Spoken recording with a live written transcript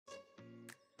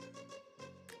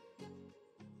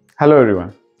Hello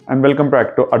everyone and welcome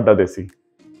back to Adda Desi.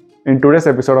 In today's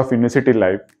episode of University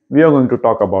Live, we are going to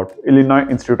talk about Illinois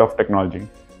Institute of Technology,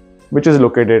 which is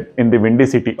located in the windy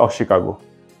city of Chicago.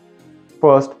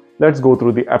 First, let's go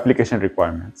through the application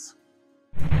requirements.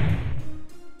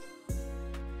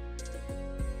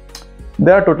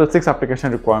 There are total 6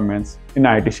 application requirements in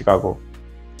IIT Chicago.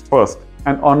 First,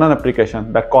 an online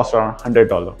application that costs around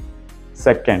 $100.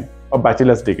 Second, a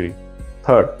bachelor's degree.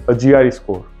 Third, a GRE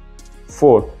score.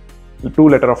 Fourth, 2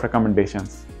 letters of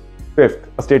recommendations. Fifth,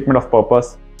 a statement of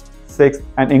purpose. Sixth,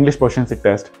 an English proficiency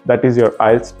test, that is your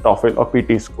IELTS, TOEFL or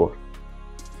PT score.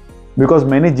 Because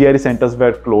many GRE centers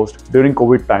were closed during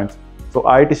COVID times, so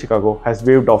IIT Chicago has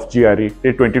waived off GRE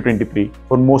till 2023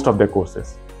 for most of their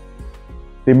courses.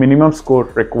 The minimum score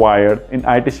required in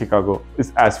IIT Chicago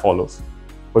is as follows.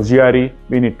 For GRE,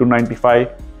 we need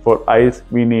 295. For IELTS,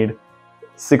 we need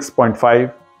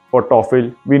 6.5. For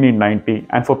TOEFL, we need 90,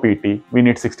 and for PT, we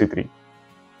need 63.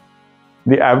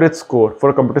 The average score for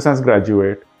a computer science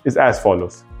graduate is as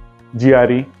follows.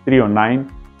 GRE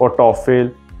 309, for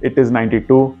TOEFL it is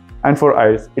 92, and for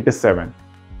IELTS it is 7.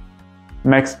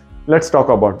 Next, let's talk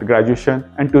about the graduation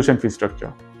and tuition fee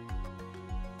structure.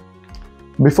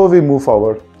 Before we move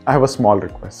forward, I have a small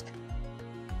request.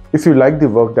 If you like the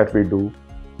work that we do,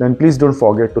 then please don't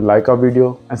forget to like our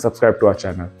video and subscribe to our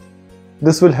channel.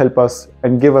 This will help us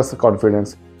and give us the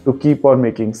confidence to keep on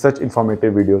making such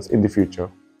informative videos in the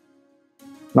future.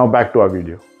 Now back to our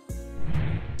video.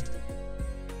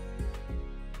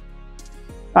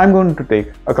 I'm going to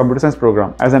take a computer science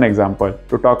program as an example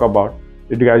to talk about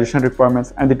the graduation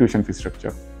requirements and the tuition fee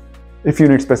structure. If you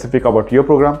need specific about your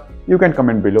program, you can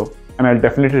comment below and I'll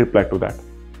definitely reply to that.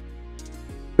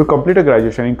 To complete a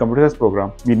graduation in computer science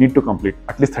program, we need to complete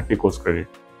at least 30 course credit,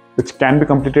 which can be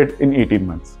completed in 18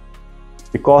 months.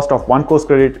 The cost of one course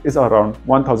credit is around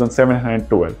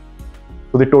 $1,712.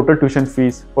 So the total tuition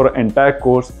fees for an entire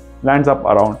course lands up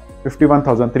around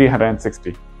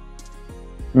 $51,360.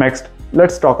 Next,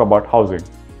 let's talk about housing.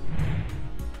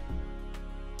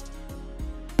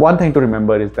 One thing to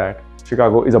remember is that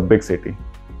Chicago is a big city,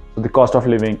 so the cost of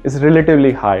living is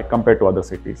relatively high compared to other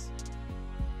cities.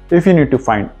 If you need to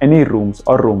find any rooms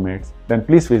or roommates, then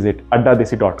please visit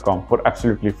addadesi.com for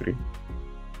absolutely free.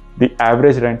 The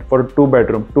average rent for a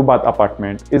 2-bedroom, 2-bath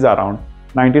apartment is around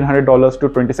 $1,900 to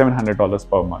 $2,700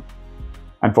 per month.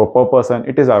 And for per person,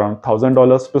 it is around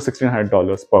 $1,000 to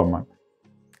 $1,600 per month.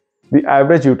 The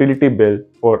average utility bill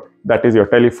for, that is your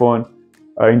telephone,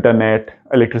 internet,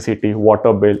 electricity,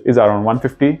 water bill is around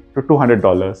 $150 to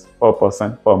 $200 per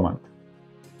person per month.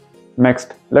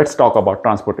 Next, let's talk about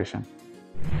transportation.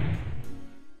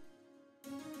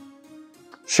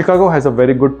 Chicago has a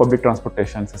very good public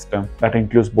transportation system that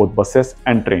includes both buses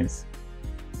and trains.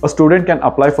 A student can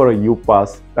apply for a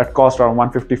U-Pass that costs around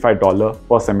 $155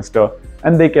 per semester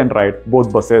and they can ride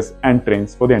both buses and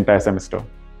trains for the entire semester.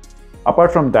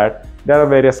 Apart from that, there are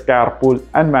various carpool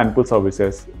and vanpool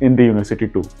services in the university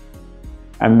too.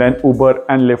 And then Uber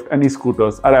and Lyft and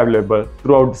e-scooters are available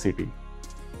throughout the city.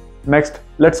 Next,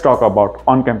 let's talk about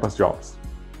on-campus jobs.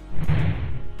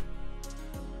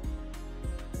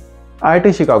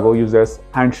 IIT Chicago uses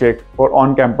Handshake for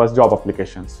on-campus job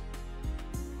applications.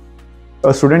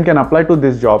 A student can apply to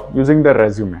this job using their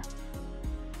resume.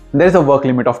 There is a work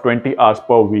limit of 20 hours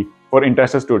per week for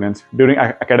interested students during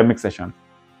academic session.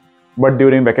 But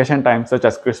during vacation time such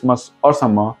as Christmas or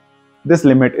summer, this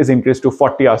limit is increased to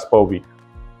 40 hours per week.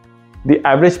 The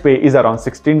average pay is around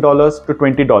 $16 to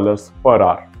 $20 per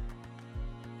hour.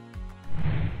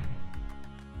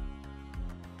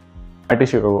 IIT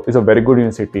Chicago is a very good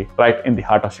university right in the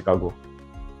heart of Chicago.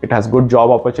 It has good job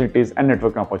opportunities and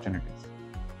networking opportunities.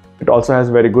 It also has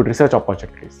very good research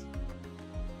opportunities.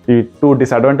 The 2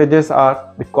 disadvantages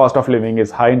are the cost of living is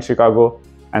high in Chicago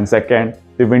and second,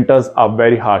 the winters are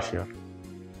very harsh here.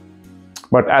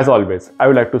 But as always, I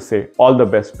would like to say all the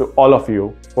best to all of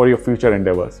you for your future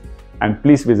endeavors and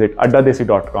please visit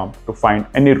addadesi.com to find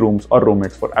any rooms or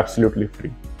roommates for absolutely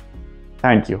free.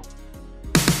 Thank you.